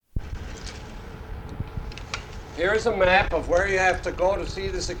Here's a map of where you have to go to see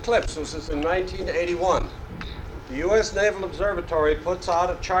this eclipse. This is in 1981. The U.S. Naval Observatory puts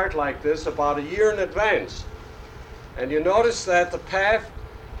out a chart like this about a year in advance. And you notice that the path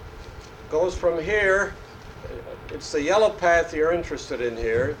goes from here. It's the yellow path you're interested in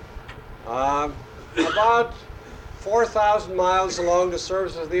here. About 4,000 miles along the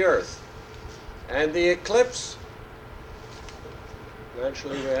surface of the Earth. And the eclipse,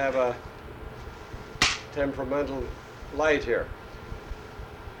 actually we have a temperamental light here.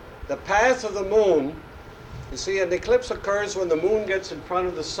 The path of the moon, you see, an eclipse occurs when the moon gets in front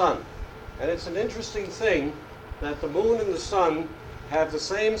of the sun. And it's an interesting thing that the moon and the sun have the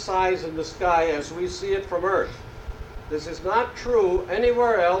same size in the sky as we see it from Earth. This is not true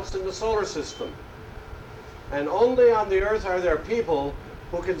anywhere else in the solar system. And only on the Earth are there people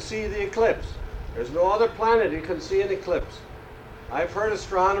who can see the eclipse. There's no other planet you can see an eclipse. I've heard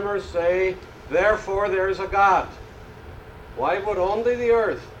astronomers say, therefore there is a God. Why would only the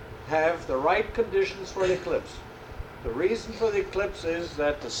Earth have the right conditions for an eclipse? The reason for the eclipse is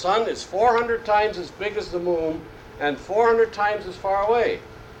that the sun is 400 times as big as the moon and 400 times as far away.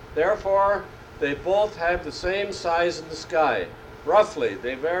 Therefore, they both have the same size in the sky. Roughly,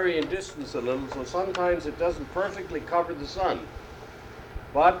 they vary in distance a little, so sometimes it doesn't perfectly cover the sun.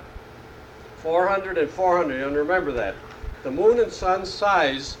 But 400 and 400, and remember that. The moon and sun's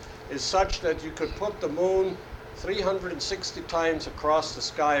size is such that you could put the moon 360 times across the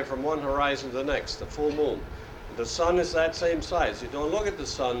sky from one horizon to the next, the full moon. The sun is that same size. You don't look at the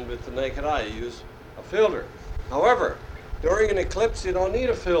sun with the naked eye, you use a filter. However, during an eclipse you don't need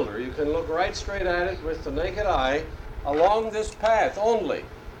a filter. You can look right straight at it with the naked eye along this path only.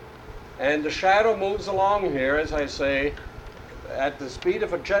 And the shadow moves along here, as I say, at the speed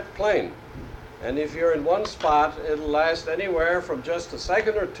of a jet plane. And if you're in one spot, it'll last anywhere from just a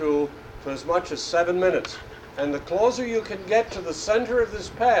second or two to as much as 7 minutes. And the closer you can get to the center of this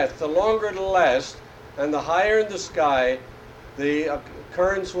path, the longer it'll last, and the higher in the sky the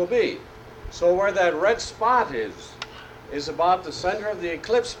occurrence will be. So where that red spot is about the center of the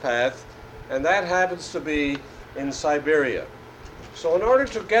eclipse path, and that happens to be in Siberia. So in order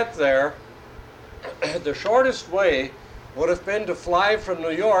to get there, the shortest way would have been to fly from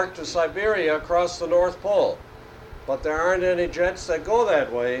New York to Siberia across the North Pole. But there aren't any jets that go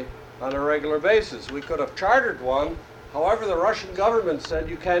that way on a regular basis. We could have chartered one. However, the Russian government said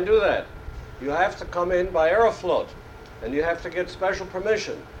you can't do that. You have to come in by Aeroflot, and you have to get special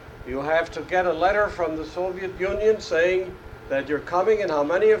permission. You have to get a letter from the Soviet Union saying that you're coming and how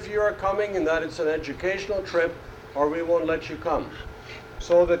many of you are coming and that it's an educational trip, or we won't let you come.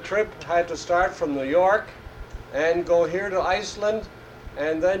 So the trip had to start from New York and go here to Iceland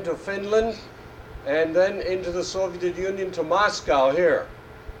and then to Finland and then into the Soviet Union to Moscow here.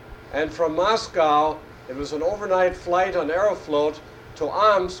 And from Moscow, it was an overnight flight on Aeroflot to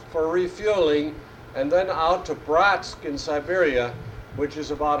Omsk for refueling, and then out to Bratsk in Siberia, which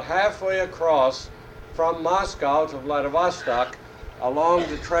is about halfway across from Moscow to Vladivostok along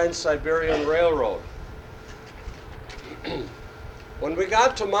the Trans-Siberian Railroad. When we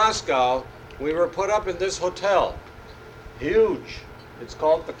got to Moscow, we were put up in this hotel. Huge. It's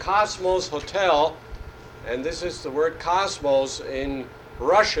called the Cosmos Hotel, and this is the word cosmos in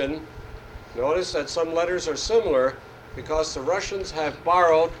Russian. Notice that some letters are similar because the Russians have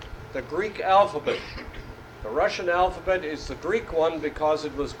borrowed the Greek alphabet. The Russian alphabet is the Greek one because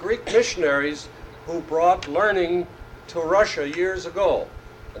it was Greek missionaries who brought learning to Russia years ago.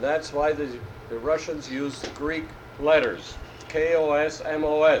 And that's why the Russians use the Greek letters,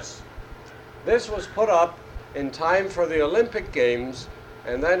 K-O-S-M-O-S. This was put up in time for the Olympic Games,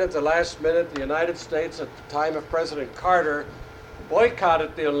 and then at the last minute, the United States, at the time of President Carter,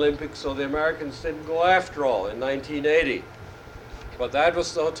 boycotted the Olympics, so the Americans didn't go after all in 1980. But that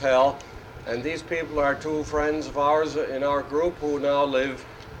was the hotel, and these people are two friends of ours in our group who now live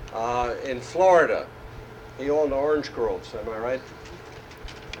in Florida. He owned orange groves, am I right?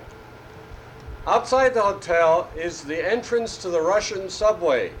 Outside the hotel is the entrance to the Russian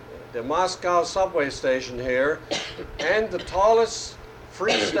subway, the Moscow subway station here, and the tallest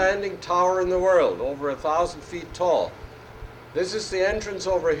freestanding tower in the world, over 1,000 feet tall. This is the entrance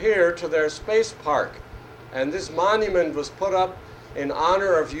over here to their space park, and this monument was put up in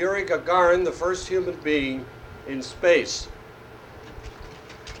honor of Yuri Gagarin, the first human being in space.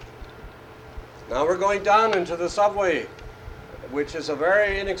 Now we're going down into the subway, which is a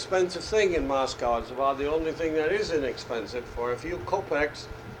very inexpensive thing in Moscow. It's about the only thing that is inexpensive. For a few kopecks,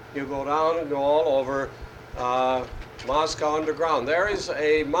 you go down and go all over Moscow underground. There is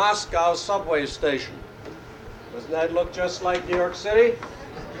a Moscow subway station. Doesn't that look just like New York City?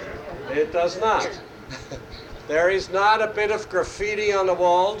 It does not. There is not a bit of graffiti on the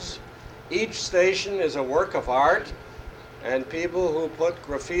walls. Each station is a work of art, and people who put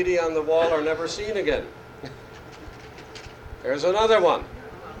graffiti on the wall are never seen again. There's another one.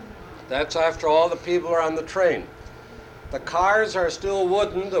 That's after all the people are on the train. The cars are still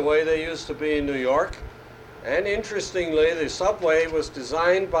wooden the way they used to be in New York. And interestingly, the subway was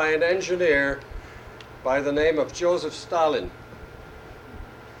designed by an engineer by the name of Joseph Stalin.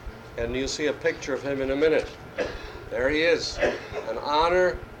 And you'll see a picture of him in a minute. There he is. An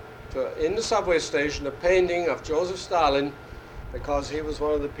honor in the subway station, a painting of Joseph Stalin, because he was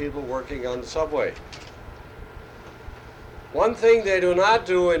one of the people working on the subway. One thing they do not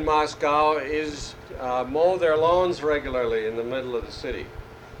do in Moscow is mow their lawns regularly in the middle of the city.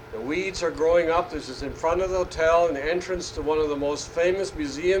 The weeds are growing up. This is in front of the hotel, an entrance to one of the most famous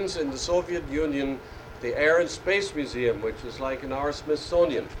museums in the Soviet Union, the Air and Space Museum, which is like in our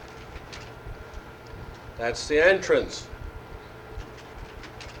Smithsonian. That's the entrance.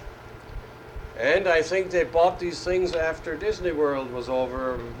 And I think they bought these things after Disney World was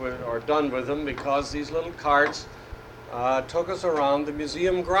over or done with them, because these little carts took us around the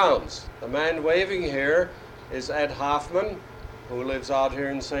museum grounds. The man waving here is Ed Hoffman, who lives out here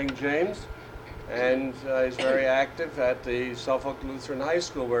in St. James, and is very active at the Suffolk Lutheran High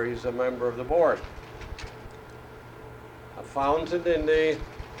School, where he's a member of the board. A fountain in the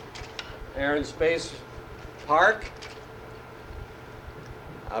Air and Space Park.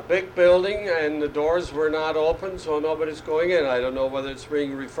 A big building, and the doors were not open, so nobody's going in. I don't know whether it's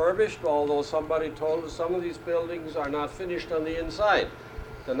being refurbished, although somebody told us some of these buildings are not finished on the inside.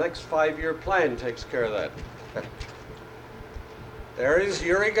 The next 5-year plan takes care of that. There is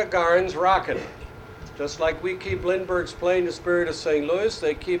Yuri Gagarin's rocket. Just like we keep Lindbergh's plane, the Spirit of St. Louis,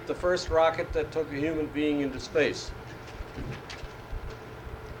 they keep the first rocket that took a human being into space.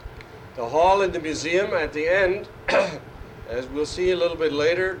 The hall in the museum at the end, as we'll see a little bit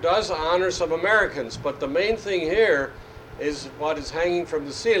later, does honor some Americans, but the main thing here is what is hanging from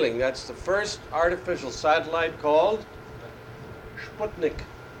the ceiling. That's the first artificial satellite called Sputnik.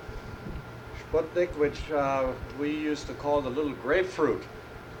 Sputnik, which we used to call the little grapefruit.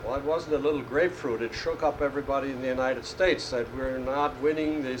 Well, it wasn't a little grapefruit. It shook up everybody in the United States that we're not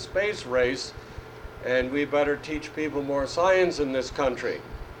winning the space race, and we better teach people more science in this country.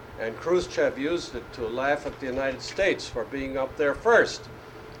 And Khrushchev used it to laugh at the United States for being up there first.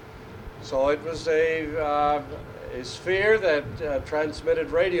 So it was a sphere that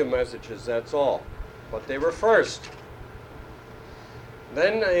transmitted radio messages, that's all. But they were first.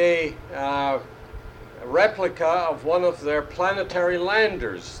 Then a replica of one of their planetary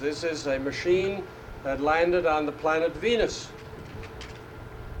landers. This is a machine that landed on the planet Venus.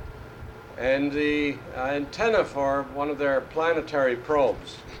 And the antenna for one of their planetary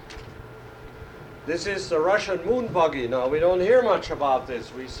probes. This is the Russian moon buggy. Now, we don't hear much about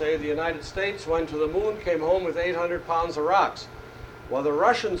this. We say the United States went to the moon, came home with 800 pounds of rocks. Well, the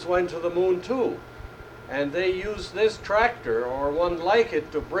Russians went to the moon too. And they used this tractor, or one like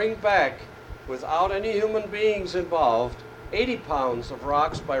it, to bring back, without any human beings involved, 80 pounds of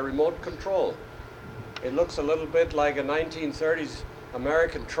rocks by remote control. It looks a little bit like a 1930s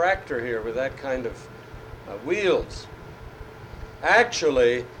American tractor here with that kind of wheels.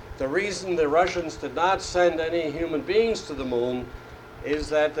 Actually, the reason the Russians did not send any human beings to the moon is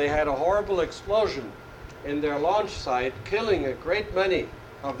that they had a horrible explosion in their launch site, killing a great many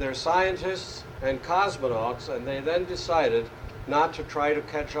of their scientists and cosmonauts, and they then decided not to try to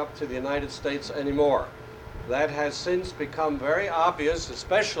catch up to the United States anymore. That has since become very obvious,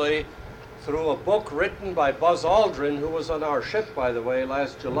 especially through a book written by Buzz Aldrin, who was on our ship, by the way,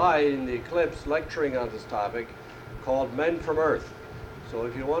 last July in the Eclipse, lecturing on this topic, called Men from Earth. So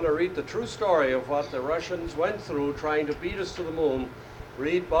if you want to read the true story of what the Russians went through trying to beat us to the moon,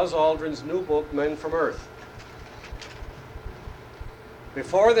 read Buzz Aldrin's new book, Men from Earth.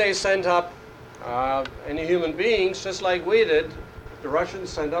 Before they sent up any human beings, just like we did, the Russians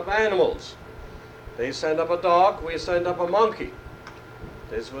sent up animals. They sent up a dog, we sent up a monkey.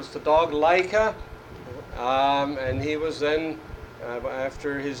 This was the dog Laika, and he was then,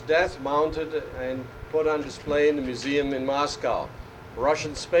 after his death, mounted and put on display in the museum in Moscow.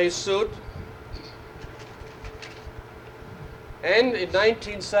 Russian spacesuit. And in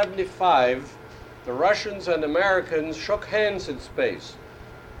 1975, the Russians and Americans shook hands in space.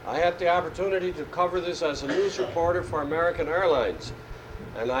 I had the opportunity to cover this as a news reporter for American Airlines.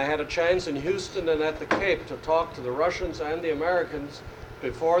 And I had a chance in Houston and at the Cape to talk to the Russians and the Americans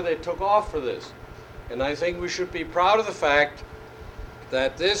before they took off for this. And I think we should be proud of the fact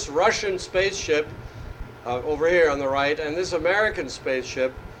that this Russian spaceship over here on the right, and this American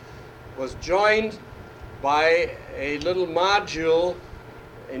spaceship was joined by a little module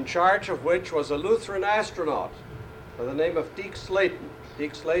in charge of which was a Lutheran astronaut by the name of Deke Slayton.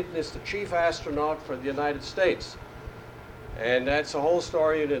 Deke Slayton is the chief astronaut for the United States. And that's a whole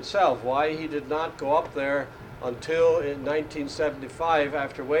story in itself, why he did not go up there until in 1975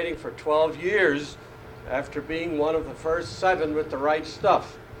 after waiting for 12 years after being one of the first 7 with the right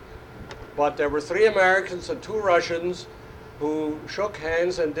stuff. But there were 3 Americans and 2 Russians who shook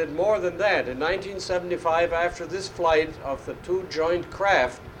hands and did more than that. In 1975, after this flight of the 2 joint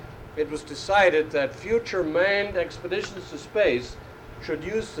craft, it was decided that future manned expeditions to space should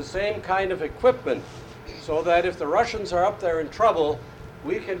use the same kind of equipment so that if the Russians are up there in trouble,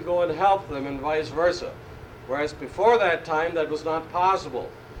 we can go and help them and vice versa. Whereas before that time, that was not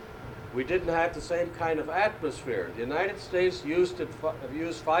possible. We didn't have the same kind of atmosphere. The United States used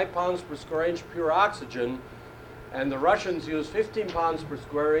 5 pounds per square inch pure oxygen, and the Russians used 15 pounds per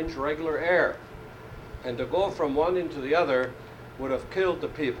square inch regular air. And to go from one into the other would have killed the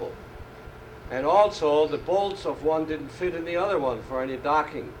people. And also, the bolts of one didn't fit in the other one for any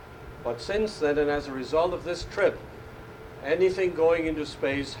docking. But since then, and as a result of this trip, anything going into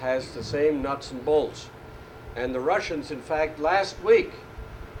space has the same nuts and bolts. And the Russians, in fact, last week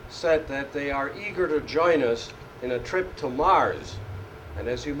said that they are eager to join us in a trip to Mars. And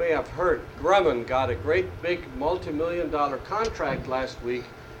as you may have heard, Grumman got a great big multi-million-dollar contract last week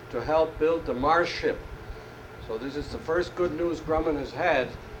to help build the Mars ship. So this is the first good news Grumman has had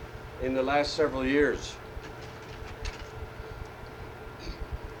in the last several years.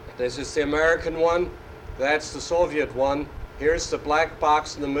 This is the American one. That's the Soviet one. Here's the black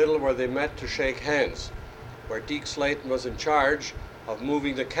box in the middle where they met to shake hands, where Deke Slayton was in charge of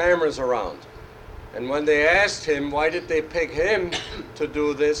moving the cameras around. And when they asked him why did they pick him to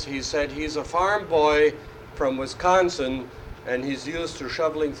do this, he said he's a farm boy from Wisconsin and he's used to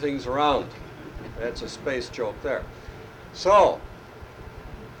shoveling things around. That's a space joke there. So,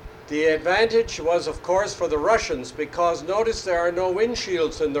 the advantage was, of course, for the Russians, because notice there are no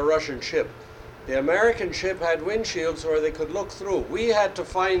windshields in the Russian ship. The American ship had windshields where they could look through. We had to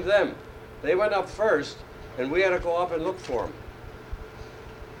find them. They went up first, and we had to go up and look for them.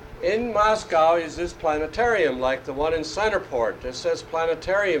 In Moscow is this planetarium, like the one in Centerport. It says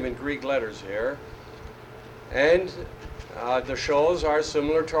planetarium in Greek letters here. And the shows are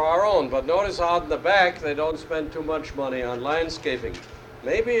similar to our own. But notice out in the back, they don't spend too much money on landscaping.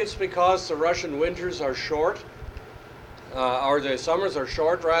 Maybe it's because the Russian winters are short, or the summers are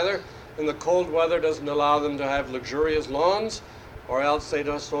short rather, and the cold weather doesn't allow them to have luxurious lawns, or else they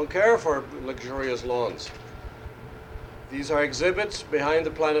just don't care for luxurious lawns. These are exhibits behind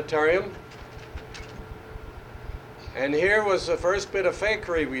the planetarium. And here was the first bit of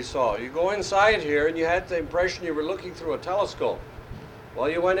fakery we saw. You go inside here and you had the impression you were looking through a telescope. Well,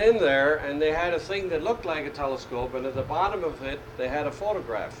 you went in there and they had a thing that looked like a telescope, and at the bottom of it they had a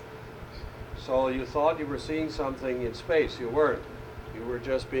photograph. So you thought you were seeing something in space. You weren't. You were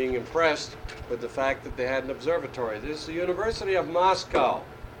just being impressed with the fact that they had an observatory. This is the University of Moscow,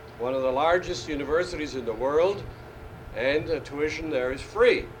 one of the largest universities in the world, and the tuition there is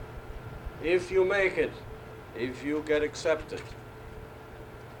free if you make it, if you get accepted.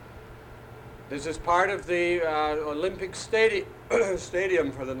 This is part of the Olympic stadium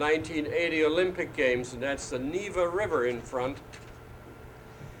for the 1980 Olympic Games, and that's the Neva River in front.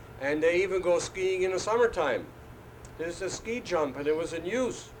 And they even go skiing in the summertime. This is a ski jump, and it was in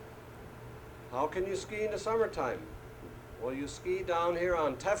use. How can you ski in the summertime? Well, you ski down here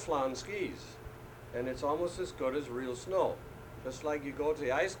on Teflon skis, and it's almost as good as real snow. Just like you go to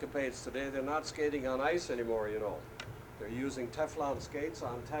the ice capades today, they're not skating on ice anymore, you know. They're using Teflon skates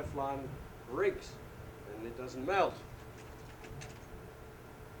on Teflon rinks, and it doesn't melt.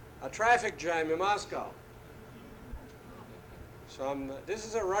 A traffic jam in Moscow. This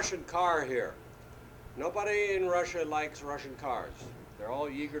is a Russian car here. Nobody in Russia likes Russian cars. They're all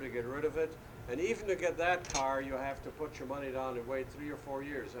eager to get rid of it. And even to get that car, you have to put your money down and wait 3 or 4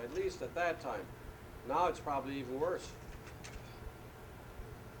 years, at least at that time. Now it's probably even worse.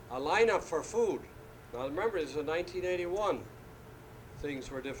 A lineup for food. Now remember, this is 1981.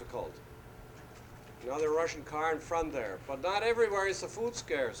 Things were difficult. Another Russian car in front there. But not everywhere is the food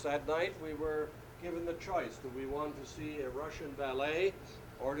scarce. That night we were given the choice. Do we want to see a Russian ballet,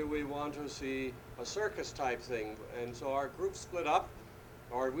 or do we want to see a circus type thing? And so our group split up,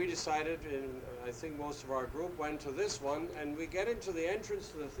 or we decided, I think most of our group went to this one, and we get into the entrance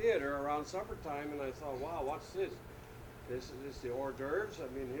to the theater around supper time, and I thought, wow, what's this? This is the hors d'oeuvres.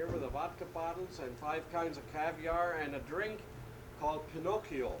 I mean, here were the vodka bottles and 5 kinds of caviar and a drink called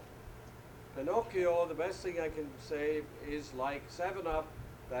Pinocchio. Pinocchio, the best thing I can say, is like 7-Up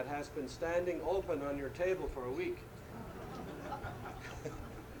that has been standing open on your table for a week.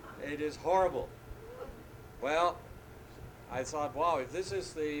 It is horrible. Well, I thought, wow, if this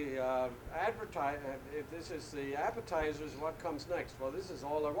is the appetizers, what comes next? Well, this is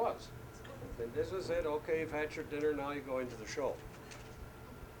all there was. And this was it. Okay, you've had your dinner. Now you go into the show.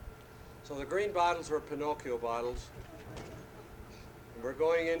 So the green bottles were Pinocchio bottles. We're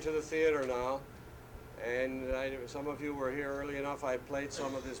going into the theater now. And some of you were here early enough. I played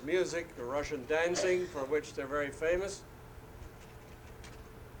some of this music, the Russian dancing, for which they're very famous.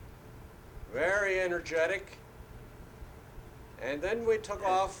 Very energetic. And then we took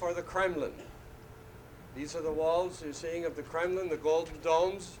off for the Kremlin. These are the walls you're seeing of the Kremlin, the golden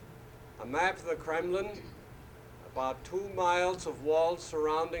domes. A map of the Kremlin, about 2 miles of walls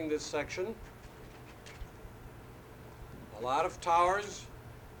surrounding this section. A lot of towers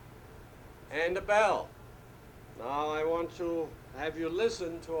and a bell. Now I want to have you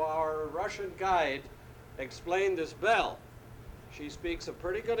listen to our Russian guide explain this bell. She speaks a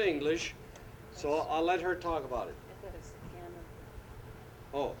pretty good English, so I'll let her talk about it.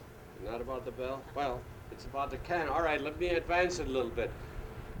 Oh, not about the bell? Well, it's about the cannon. All right, let me advance it a little bit.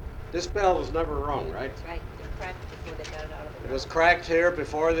 This bell was never rung, right? Right, it cracked before they got it out of the ground. It was cracked here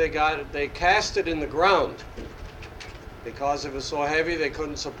before they got it. They cast it in the ground. Because it was so heavy, they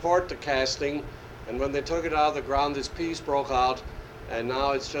couldn't support the casting. And when they took it out of the ground, this piece broke out. And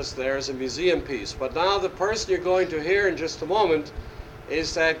now it's just there as a museum piece. But now the person you're going to hear in just a moment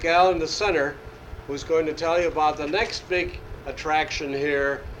is that gal in the center who's going to tell you about the next big attraction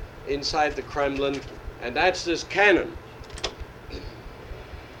here inside the Kremlin. And that's this cannon.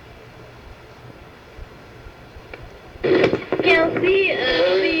 Can see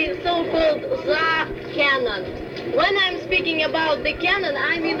the so-called Tsar cannon. When I'm speaking about the cannon,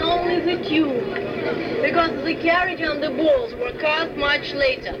 I mean only the tube, because the carriage and the balls were cast much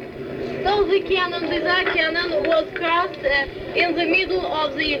later. So the cannon, the Tsar cannon, was cast in the middle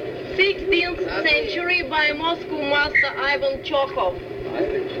of the 16th century by Moscow master Ivan Chekhov.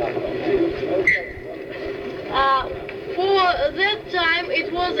 For that time,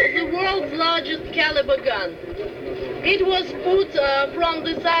 it was the world's largest caliber gun. It was put from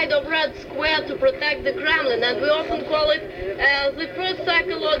the side of Red Square to protect the Kremlin, and we often call it the first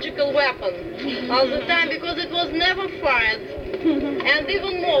psychological weapon of the time, because it was never fired. And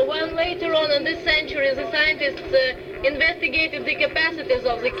even more, when later on in this century the scientists investigated the capacities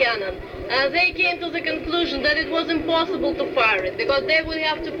of the cannon, they came to the conclusion that it was impossible to fire it, because they would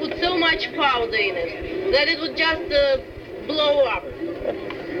have to put so much powder in it that it would just blow up.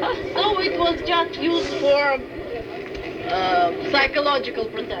 So it was just used for psychological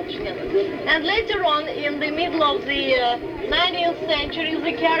protection. And later on, in the middle of the 19th century,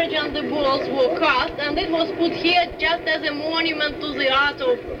 the carriage and the balls were cast, and it was put here just as a monument to the art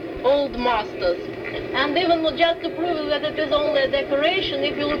of old masters. And even just to prove that it is only a decoration,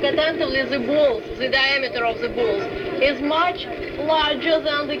 if you look attentively, the balls, the diameter of the balls, is much larger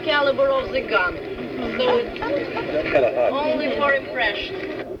than the caliber of the gun. So it's only for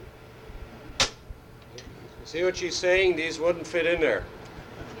impression. See what she's saying? These wouldn't fit in there.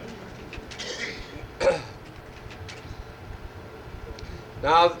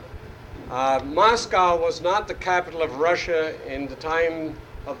 Now, Moscow was not the capital of Russia in the time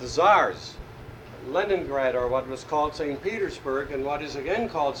of the Tsars. Leningrad, or what was called St. Petersburg, and what is again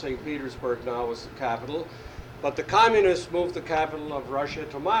called St. Petersburg now, was the capital. But the communists moved the capital of Russia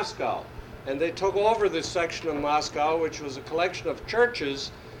to Moscow. And they took over this section of Moscow, which was a collection of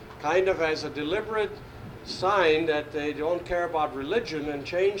churches, kind of as a deliberate sign that they don't care about religion, and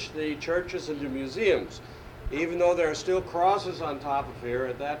changed the churches into museums. Even though there are still crosses on top of here,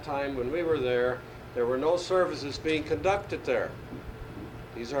 at that time when we were there were no services being conducted there.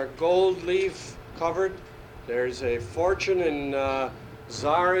 These are gold leaf covered. There's a fortune in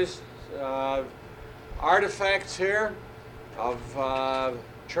Tsarist artifacts here of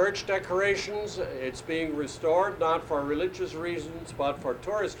church decorations. It's being restored not for religious reasons but for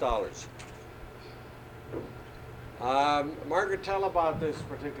tourist dollars. Margaret, tell about this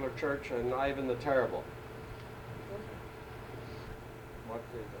particular church and Ivan the Terrible.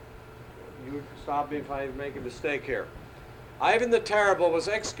 You stop me if I make a mistake here. Ivan the Terrible was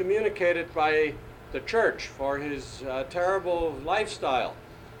excommunicated by the church for his terrible lifestyle.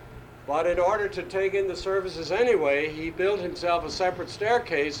 But in order to take in the services anyway, he built himself a separate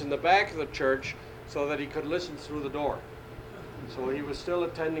staircase in the back of the church so that he could listen through the door. So he was still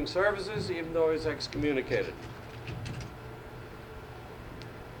attending services even though he was excommunicated.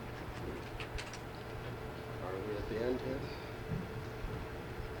 Are we at the end here?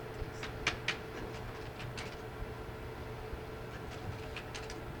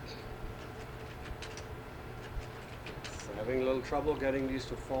 Having a little trouble getting these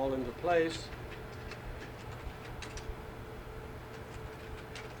to fall into place.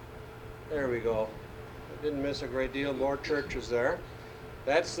 There we go. I didn't miss a great deal. More churches there.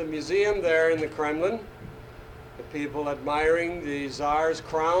 That's the museum there in the Kremlin. The people admiring the Tsar's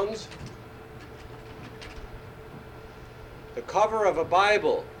crowns. The cover of a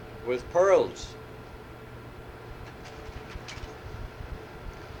Bible with pearls.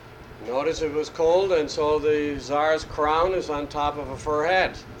 Notice it was cold, and so the Tsar's crown is on top of a fur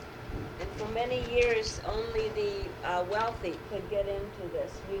hat. And for many years, only the wealthy could get into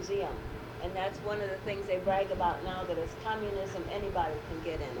this museum. And that's one of the things they brag about now, that it's communism, anybody can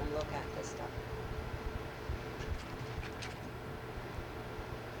get in and look at this stuff.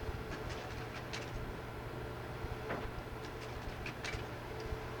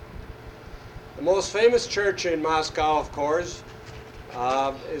 The most famous church in Moscow, of course,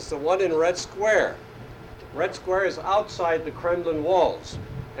 is the one in Red Square. Red Square is outside the Kremlin walls.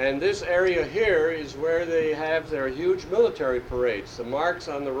 And this area here is where they have their huge military parades. The marks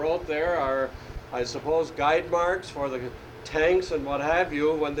on the road there are, I suppose, guide marks for the tanks and what have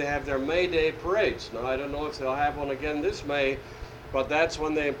you when they have their May Day parades. Now, I don't know if they'll have one again this May, but that's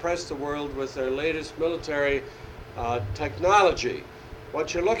when they impress the world with their latest military technology.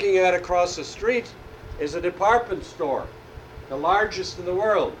 What you're looking at across the street is a department store, the largest in the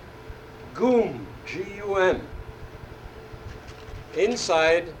world, GUM, G-U-M.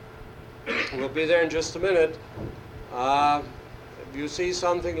 Inside, we'll be there in just a minute, you see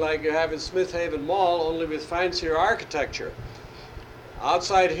something like you have in Smith Haven Mall, only with fancier architecture.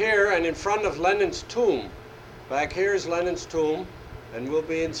 Outside here and in front of Lenin's tomb, back here is Lenin's tomb, and we'll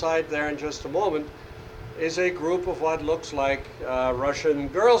be inside there in just a moment, is a group of what looks like Russian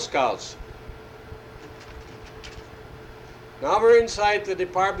Girl Scouts. Now we're inside the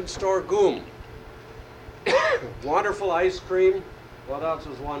department store GUM. Wonderful ice cream. What else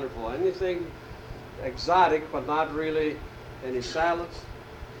is wonderful? Anything exotic, but not really any salads.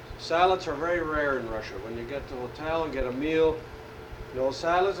 Salads are very rare in Russia. When you get to the hotel and get a meal, no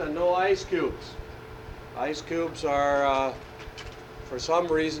salads and no ice cubes. Ice cubes are, for some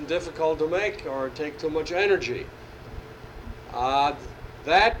reason, difficult to make or take too much energy.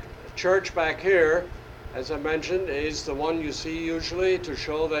 That church back here, as I mentioned, is the one you see usually to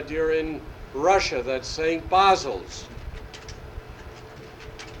show that you're in Russia. That's St. Basil's.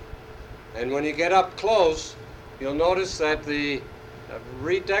 And when you get up close, you'll notice that the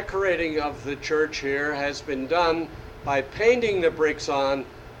redecorating of the church here has been done by painting the bricks on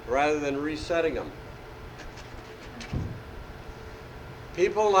rather than resetting them.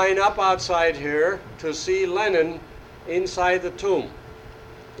 People line up outside here to see Lenin inside the tomb.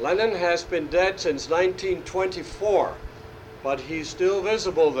 Lenin has been dead since 1924, but he's still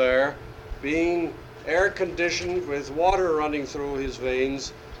visible there, being air-conditioned with water running through his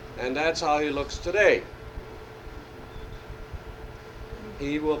veins, and that's how he looks today.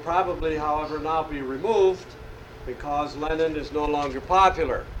 He will probably, however, now be removed because Lenin is no longer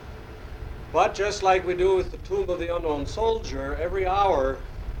popular. But just like we do with the Tomb of the Unknown Soldier, every hour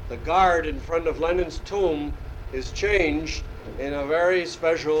the guard in front of Lenin's tomb is changed in a very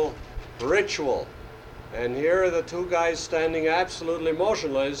special ritual. And here are the two guys standing absolutely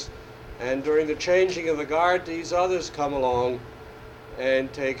motionless, and during the changing of the guard, these others come along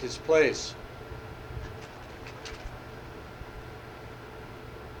and take his place.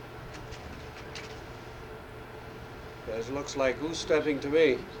 This looks like goose-stepping to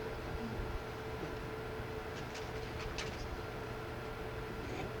me.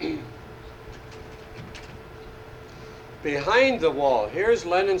 Behind the wall, here's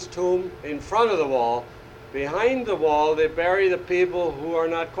Lenin's tomb in front of the wall. Behind the wall, they bury the people who are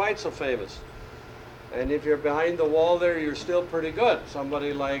not quite so famous. And if you're behind the wall there, you're still pretty good.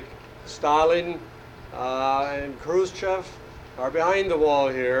 Somebody like Stalin and Khrushchev are behind the wall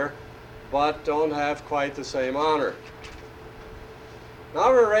here, but don't have quite the same honor. Now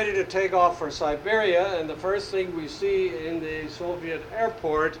we're ready to take off for Siberia, and the first thing we see in the Soviet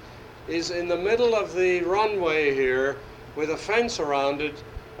airport is in the middle of the runway here, with a fence around it,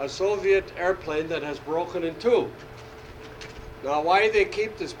 a Soviet airplane that has broken in two. Now why they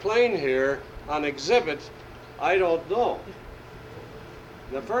keep this plane here on exhibit, I don't know.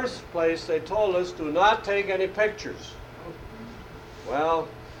 In the first place, they told us, do not take any pictures. Well,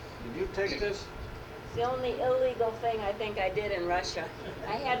 did you take this? It's the only illegal thing I think I did in Russia.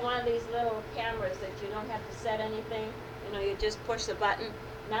 I had one of these little cameras that you don't have to set anything. You know, you just push the button.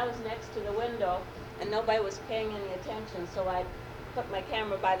 And I was next to the window, and nobody was paying any attention, so I put my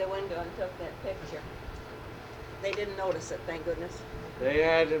camera by the window and took that picture. they didn't notice it, thank goodness. They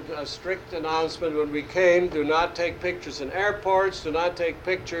had a strict announcement when we came, do not take pictures in airports, do not take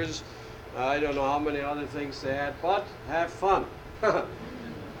pictures, I don't know how many other things they had, but have fun.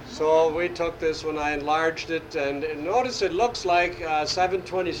 So we took this when I enlarged it, and notice it looks like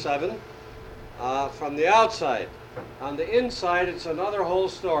 727 from the outside. On the inside, it's another whole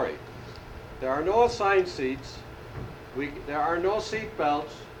story. There are no assigned seats, there are no seat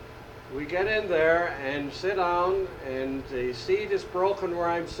belts. We get in there and sit down, and the seat is broken where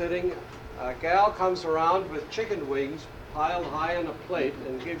I'm sitting. A gal comes around with chicken wings piled high on a plate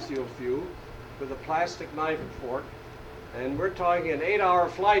and gives you a few with a plastic knife and fork. And we're talking an 8-hour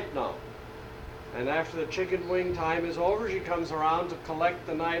flight now. And after the chicken wing time is over, she comes around to collect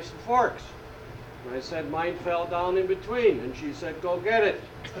the knives and forks. And I said, mine fell down in between. And she said, go get it.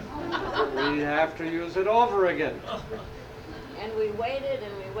 We have to use it over again. And we waited,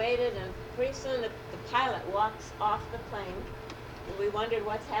 and pretty soon the pilot walks off the plane, and we wondered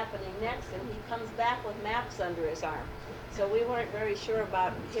what's happening next, and he comes back with maps under his arm. So we weren't very sure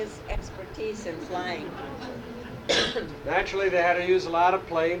about his expertise in flying. Naturally, they had to use a lot of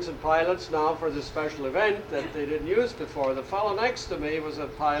planes and pilots now for this special event that they didn't use before. The fellow next to me was a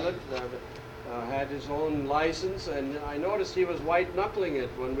pilot, had his own license, and I noticed he was white-knuckling it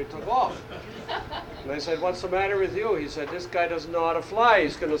when we took off. And I said, what's the matter with you? He said, this guy doesn't know how to fly.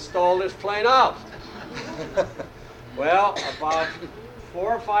 He's going to stall this plane out. Well, about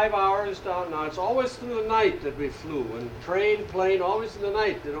 4 or 5 hours down. Now, it's always through the night that we flew. And train, plane, always in the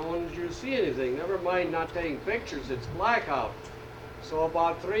night. They don't want you to see anything. Never mind not taking pictures. It's blackout. So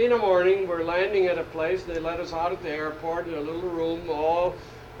about 3 in the morning, we're landing at a place. They let us out at the airport in a little room, all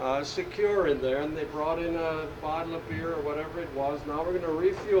secure in there, and they brought in a bottle of beer or whatever it was. Now we're going to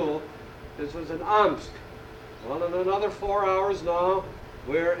refuel. This was in Omsk. Well, in another 4 hours now,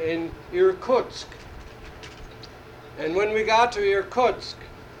 we're in Irkutsk. And when we got to Irkutsk,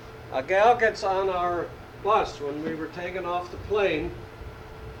 a gal gets on our bus when we were taken off the plane,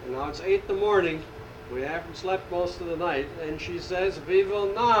 and now it's 8 in the morning. We haven't slept most of the night, and she says, we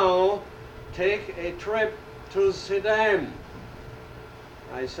will now take a trip to Zidane.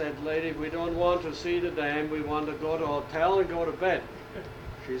 I said, lady, we don't want to see the dam. We want to go to a hotel and go to bed.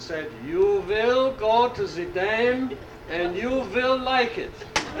 She said, you will go to the dam and you will like it.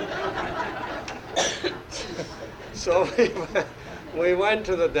 So we went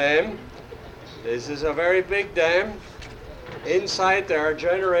to the dam. This is a very big dam. Inside there are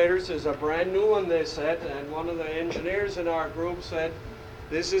generators. There's a brand new one, they said, and one of the engineers in our group said,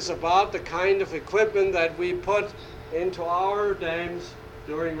 this is about the kind of equipment that we put into our dams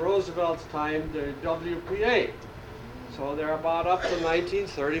during Roosevelt's time, the WPA. So they're about up to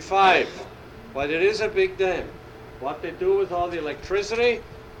 1935. But it is a big dam. What they do with all the electricity,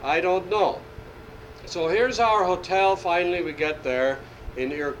 I don't know. So here's our hotel. Finally we get there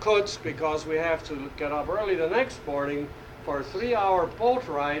in Irkutsk because we have to get up early the next morning for a 3-hour boat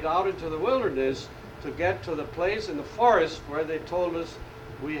ride out into the wilderness to get to the place in the forest where they told us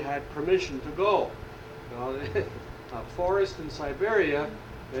we had permission to go. Now, a forest in Siberia,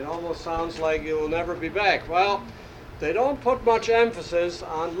 it almost sounds like you will never be back. Well, they don't put much emphasis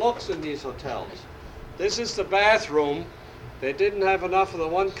on looks in these hotels. This is the bathroom. They didn't have enough of the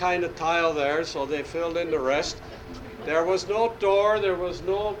one kind of tile there, so they filled in the rest. There was no door, there was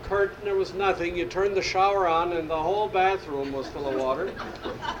no curtain, there was nothing. You turned the shower on and the whole bathroom was full of water.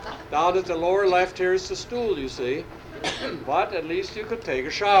 Down at the lower left here is the stool, you see. But at least you could take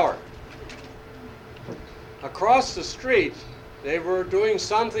a shower. Across the street, they were doing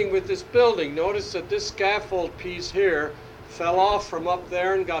something with this building. Notice that this scaffold piece here fell off from up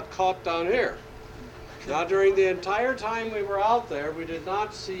there and got caught down here. Now, during the entire time we were out there, we did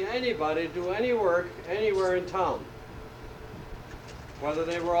not see anybody do any work anywhere in town. Whether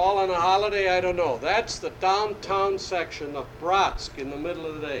they were all on a holiday, I don't know. That's the downtown section of Bratsk in the middle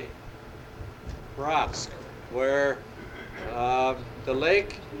of the day. Bratsk, where the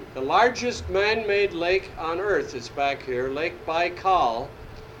lake, the largest man-made lake on Earth is back here, Lake Baikal.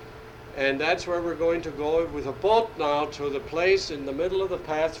 And that's where we're going to go with a boat now to the place in the middle of the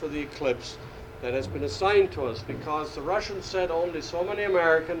path for the eclipse that has been assigned to us, because the Russians said only so many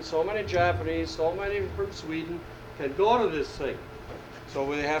Americans, so many Japanese, so many from Sweden can go to this thing. So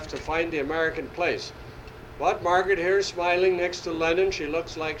we have to find the American place. But Margaret here is smiling next to Lenin. She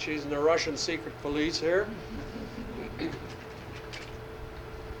looks like she's in the Russian secret police here.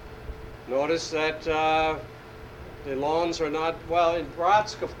 Notice that the lawns are not, well, in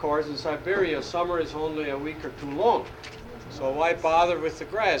Bratsk, of course, in Siberia, summer is only a week or two long. So why bother with the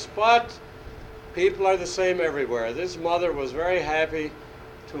grass? But people are the same everywhere. This mother was very happy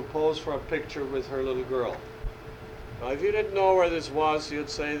to pose for a picture with her little girl. Now, if you didn't know where this was, you'd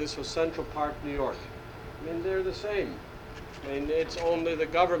say this was Central Park, New York. I mean, they're the same. I mean, it's only the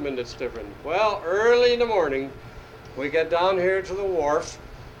government that's different. Well, early in the morning, we get down here to the wharf,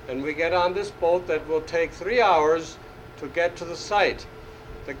 and we get on this boat that will take 3 hours to get to the site.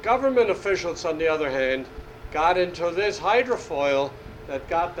 The government officials, on the other hand, got into this hydrofoil that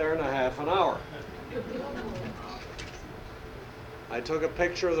got there in a half an hour. I took a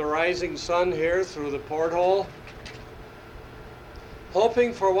picture of the rising sun here through the porthole,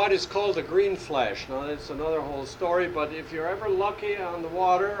 hoping for what is called a green flash. Now, that's another whole story, but if you're ever lucky on the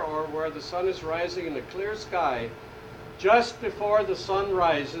water or where the sun is rising in a clear sky, just before the sun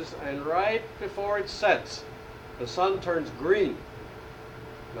rises and right before it sets, the sun turns green.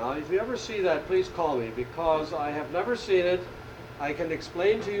 Now, if you ever see that, please call me, because I have never seen it. I can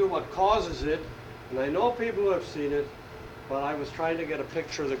explain to you what causes it, and I know people who have seen it, but I was trying to get a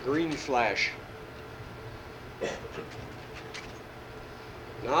picture of the green flash.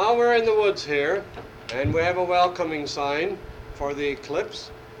 Now we're in the woods here, and we have a welcoming sign for the eclipse.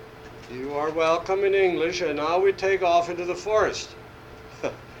 You are welcome in English, and now we take off into the forest.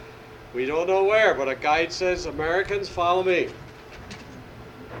 We don't know where, but a guide says, Americans, follow me.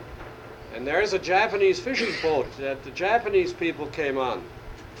 And there's a Japanese fishing boat that the Japanese people came on.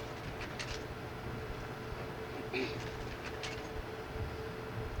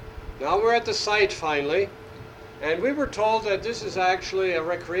 Now we're at the site finally, and we were told that this is actually a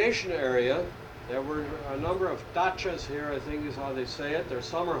recreation area. There were a number of dachas here, I think is how they say it. They're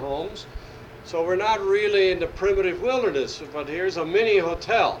summer homes. So we're not really in the primitive wilderness, but here's a mini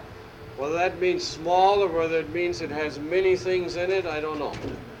hotel. Whether that means small or whether it means it has many things in it, I don't know.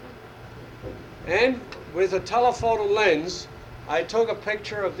 And with a telephoto lens, I took a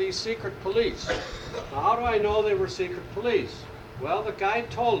picture of these secret police. Now, how do I know they were secret police? Well, the guide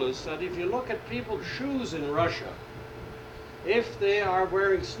told us that if you look at people's shoes in Russia, if they are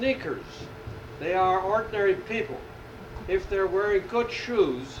wearing sneakers, they are ordinary people. If they're wearing good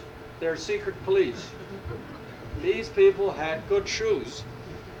shoes, they're secret police. These people had good shoes,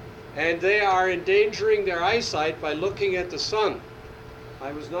 and they are endangering their eyesight by looking at the sun.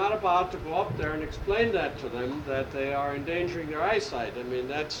 I was not about to go up there and explain that to them, that they are endangering their eyesight. I mean,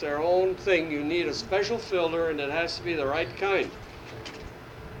 that's their own thing. You need a special filter, and it has to be the right kind.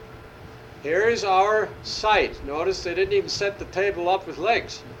 Here's our site. Notice they didn't even set the table up with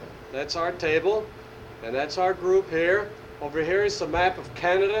legs. That's our table, and that's our group here. Over here is the map of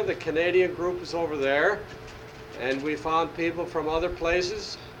Canada. The Canadian group is over there, and we found people from other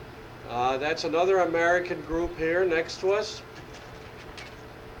places. That's another American group here next to us.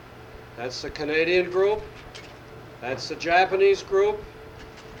 That's the Canadian group. That's the Japanese group.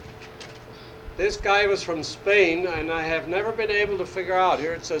 This guy was from Spain, and I have never been able to figure out,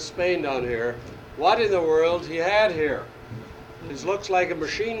 here it says Spain down here, what in the world he had here. This looks like a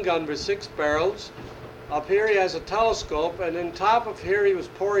machine gun with 6 barrels. Up here he has a telescope, and on top of here he was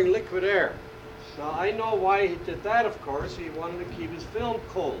pouring liquid air. Now I know why he did that, of course. He wanted to keep his film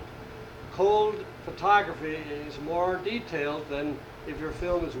cold. Cold photography is more detailed than if your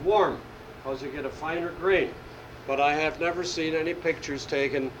film is warm, because you get a finer grain. But I have never seen any pictures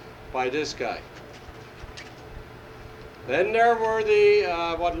taken by this guy. Then there were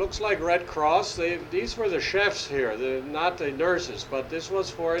the, what looks like Red Cross. These were the chefs here, not the nurses, but this was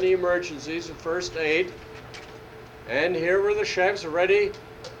for any emergencies and first aid. And here were the chefs ready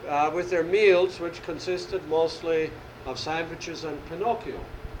with their meals, which consisted mostly of sandwiches and Pinocchio.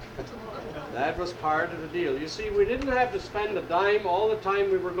 That was part of the deal. You see, we didn't have to spend a dime all the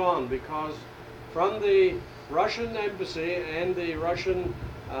time we were gone, because from the Russian embassy and the Russian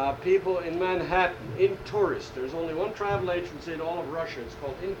people in Manhattan, Intourist. There's only one travel agency in all of Russia. It's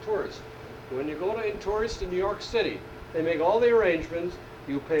called Intourist. When you go to Intourist in New York City, they make all the arrangements.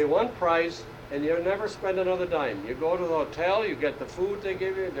 You pay one price, and you never spend another dime. You go to the hotel, you get the food they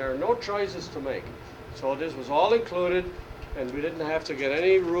give you. There are no choices to make. So this was all included, and we didn't have to get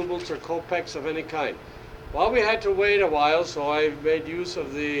any rubles or kopecks of any kind. Well, we had to wait a while, so I made use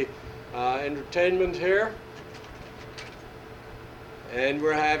of the entertainment here. And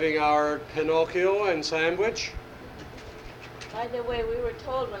we're having our Pinocchio and sandwich. By the way, we were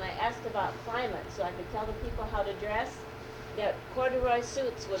told when I asked about climate, so I could tell the people how to dress, that corduroy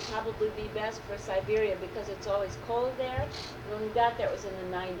suits would probably be best for Siberia because it's always cold there. When we got there, it was in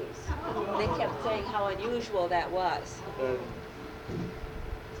the 90s. They kept saying how unusual that was.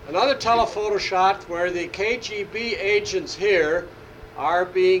 Another telephoto shot where the KGB agents here are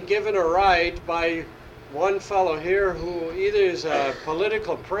being given a ride by one fellow here who either is a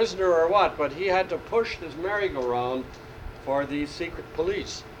political prisoner or what, but he had to push this merry-go-round for the secret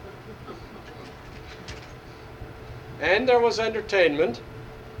police. And there was entertainment.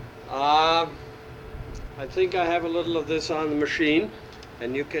 I think I have a little of this on the machine.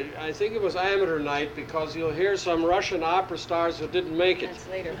 And you can, I think it was amateur night because you'll hear some Russian opera stars who didn't make it. That's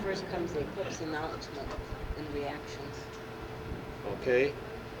later. First comes the Eclipse announcement and reactions. Okay.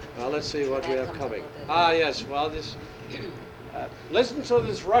 Well, let's see what we That have comes coming. a little bit. Ah, yes. Well, this. Listen to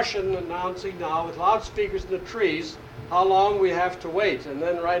this Russian announcing now with loudspeakers in the trees how long we have to wait. And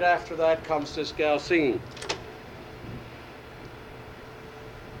then right after that comes this gal singing.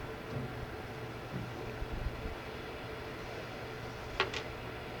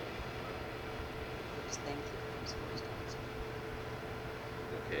 Thank you. Comes first.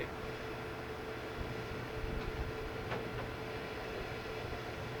 Okay.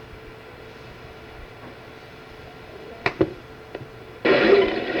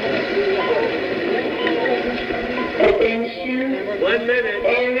 1 minute.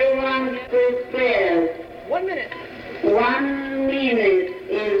 Everyone prepared. 1 minute. 1 minute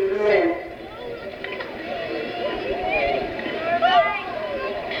is left.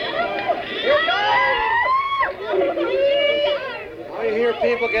 I hear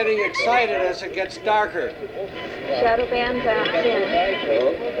people getting excited as it gets darker. Shadow bands out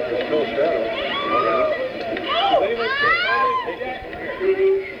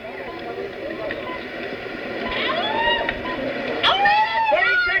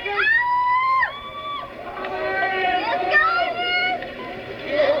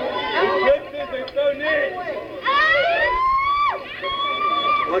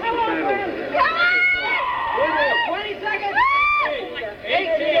What's the panel? 20 seconds.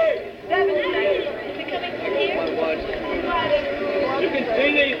 18, 17. You can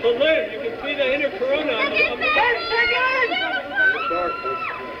see the balloon. You can see the inner corona. On the 10 seconds!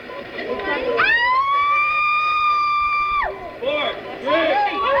 Four, three.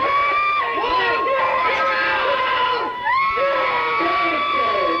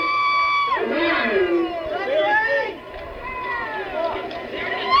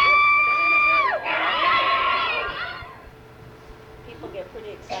 People get pretty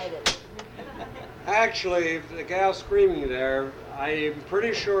excited. Actually, the gal screaming there, I'm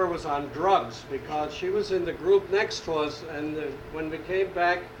pretty sure was on drugs because she was in the group next to us, and when we came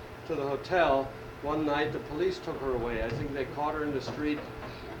back to the hotel one night, the police took her away. I think they caught her in the street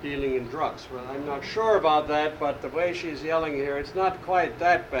dealing in drugs. Well, I'm not sure about that, but the way she's yelling here, it's not quite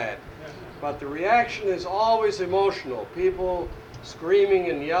that bad. But the reaction is always emotional. People screaming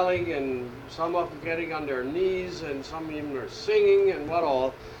and yelling, and some of them getting on their knees, and some even are singing and what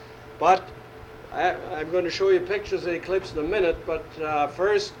all. But I'm going to show you pictures of the eclipse in a minute, but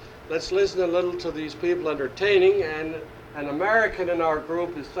first let's listen a little to these people entertaining, and an American in our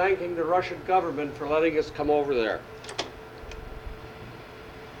group is thanking the Russian government for letting us come over there.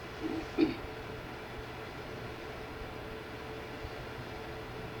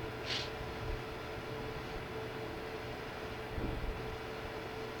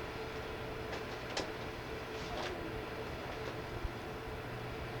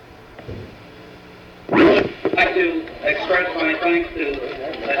 I'd like to express my thanks to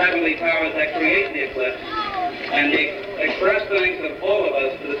the heavenly powers that create the eclipse, and express thanks of all of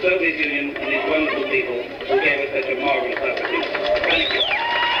us to the Soviet Union and these wonderful people who gave us such a marvelous opportunity. Thank you.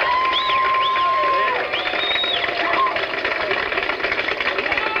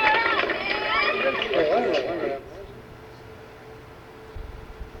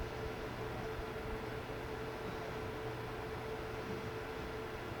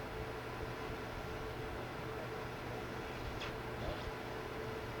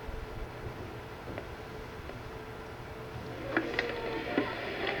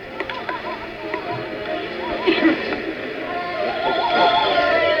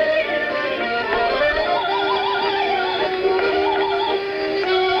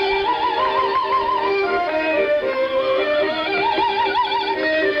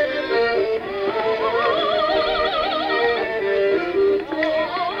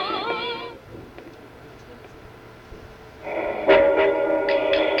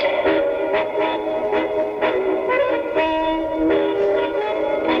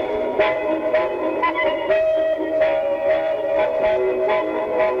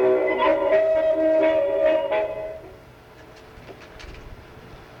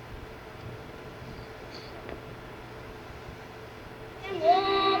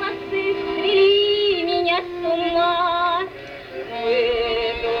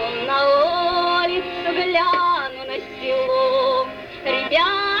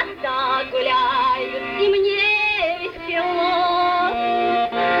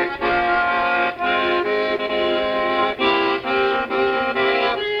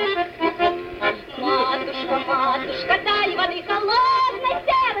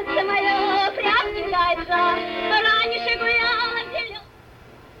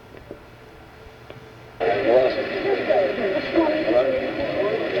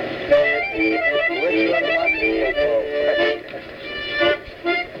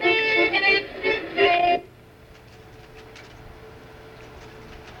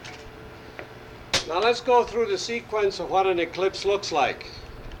 let's go through the sequence of what an eclipse looks like.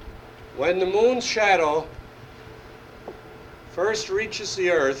 When the moon's shadow first reaches the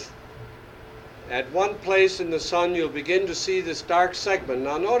Earth, at one place in the sun you'll begin to see this dark segment.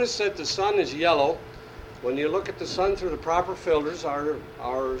 Now notice that the sun is yellow. When you look at the sun through the proper filters,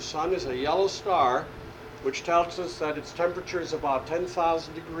 our sun is a yellow star, which tells us that its temperature is about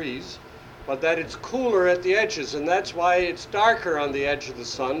 10,000 degrees, but that it's cooler at the edges, and that's why it's darker on the edge of the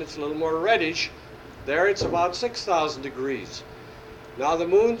sun. It's a little more reddish. There it's about 6,000 degrees. Now the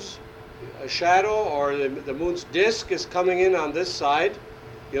moon's shadow, or the moon's disk, is coming in on this side.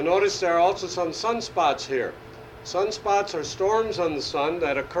 You'll notice there are also some sunspots here. Sunspots are storms on the sun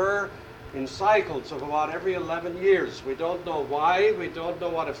that occur in cycles of about every 11 years. We don't know why. We don't know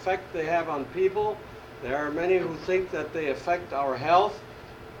what effect they have on people. There are many who think that they affect our health,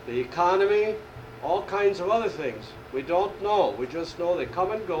 the economy, all kinds of other things. We don't know. We just know they come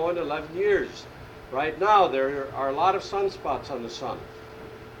and go in 11 years. Right now, there are a lot of sunspots on the sun.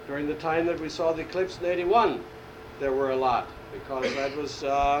 During the time that we saw the eclipse in '81, there were a lot, because that was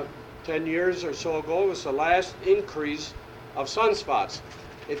 10 years or so ago. It was the last increase of sunspots.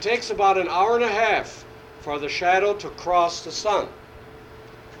 It takes about an hour and a half for the shadow to cross the sun.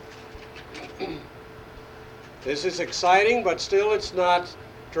 This is exciting, but still it's not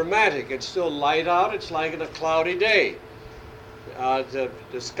dramatic. It's still light out. It's like in a cloudy day.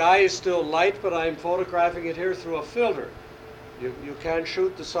 The sky is still light, but I'm photographing it here through a filter. You can't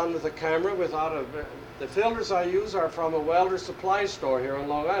shoot the sun with a camera without a... The filters I use are from a welder's supply store here on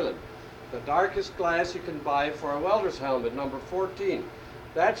Long Island. The darkest glass you can buy for a welder's helmet, number 14.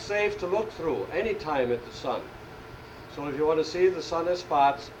 That's safe to look through any time at the sun. So if you want to see the sun has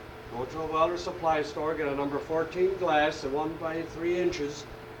spots, go to a welder's supply store, get a number 14 glass, a 1 by 3 inches,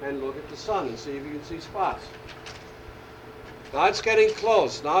 and look at the sun and see if you can see spots. Now it's getting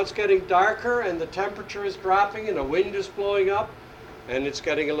close. Now it's getting darker, and the temperature is dropping, and the wind is blowing up, and it's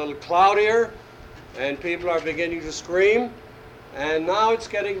getting a little cloudier, and people are beginning to scream, and now it's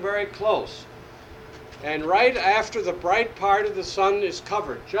getting very close. And right after the bright part of the sun is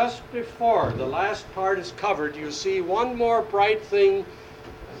covered, just before the last part is covered, you see one more bright thing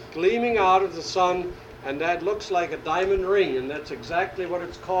gleaming out of the sun, and that looks like a diamond ring, and that's exactly what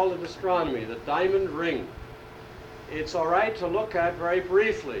it's called in astronomy, the diamond ring. It's all right to look at very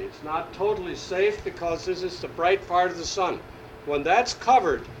briefly. It's not totally safe because this is the bright part of the sun. When that's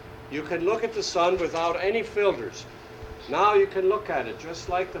covered, you can look at the sun without any filters. Now you can look at it just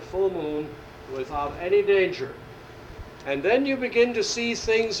like the full moon without any danger. And then you begin to see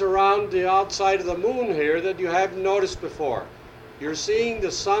things around the outside of the moon here that you haven't noticed before. You're seeing the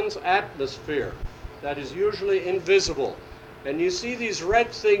sun's atmosphere that is usually invisible. And you see these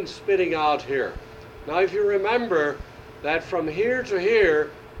red things spitting out here. Now if you remember that from here to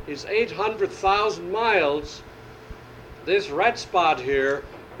here is 800,000 miles, this red spot here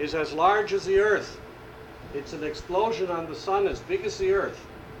is as large as the Earth. It's an explosion on the sun as big as the Earth.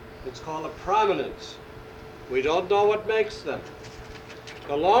 It's called a prominence. We don't know what makes them.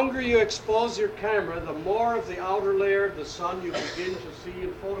 The longer you expose your camera, the more of the outer layer of the sun you begin to see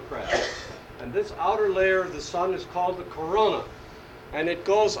in photographs. And this outer layer of the sun is called the corona. And it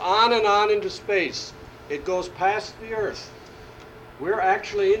goes on and on into space. It goes past the Earth. We're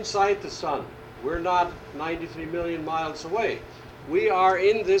actually inside the sun. We're not 93 million miles away. We are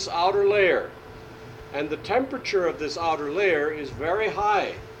in this outer layer. And the temperature of this outer layer is very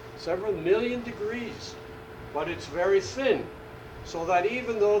high, several million degrees. But it's very thin. So that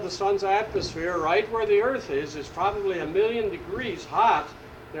even though the sun's atmosphere, right where the Earth is probably 1 million degrees hot,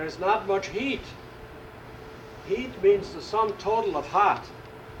 there's not much heat. Heat means the sum total of hot.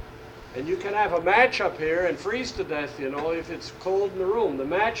 And you can have a match up here and freeze to death, you know, if it's cold in the room. The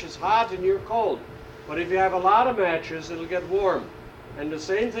match is hot and you're cold. But if you have a lot of matches, it'll get warm. And the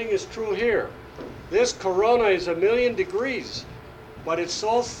same thing is true here. This corona is 1 million degrees, but it's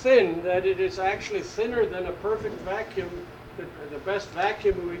so thin that it is actually thinner than a perfect vacuum, the best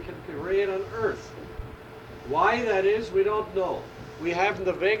vacuum we can create on Earth. Why that is, we don't know. We haven't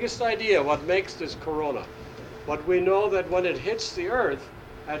the vaguest idea what makes this corona. But we know that when it hits the Earth,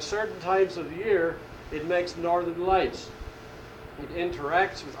 at certain times of the year, it makes northern lights. It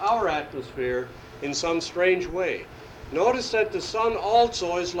interacts with our atmosphere in some strange way. Notice that the sun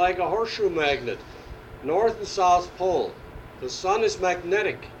also is like a horseshoe magnet, north and south pole. The sun is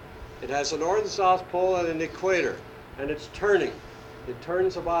magnetic. It has a north and south pole and an equator, and it's turning. It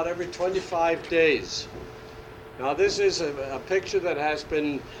turns about every 25 days. Now this is a picture that has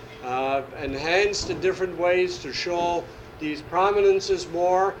been enhanced in different ways to show these prominences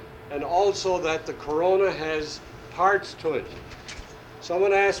more, and also that the corona has parts to it.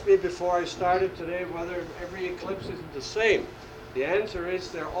 Someone asked me before I started today whether every eclipse isn't the same. The answer is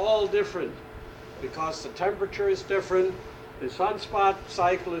they're all different because the temperature is different, the sunspot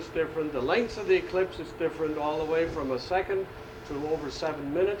cycle is different, the length of the eclipse is different, all the way from a second to over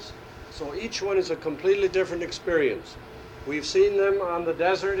 7 minutes. So each one is a completely different experience. We've seen them on the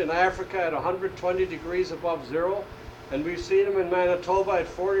desert in Africa at 120 degrees above zero, and we've seen them in Manitoba at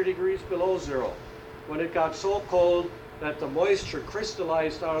 40 degrees below zero, when it got so cold that the moisture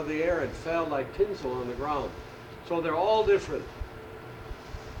crystallized out of the air and fell like tinsel on the ground. So they're all different.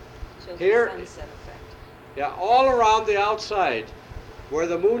 Shows Here- the sunset effect. Yeah, all around the outside, where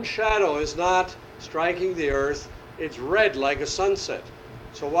the moon's shadow is not striking the earth, it's red like a sunset.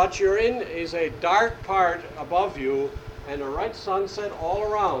 So what you're in is a dark part above you and a red sunset all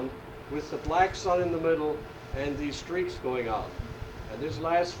around with the black sun in the middle and these streaks going out. And this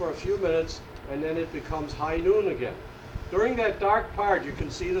lasts for a few minutes and then it becomes high noon again. During that dark part you can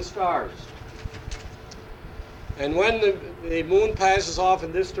see the stars. And when the moon passes off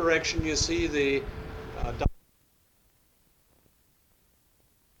in this direction, you see the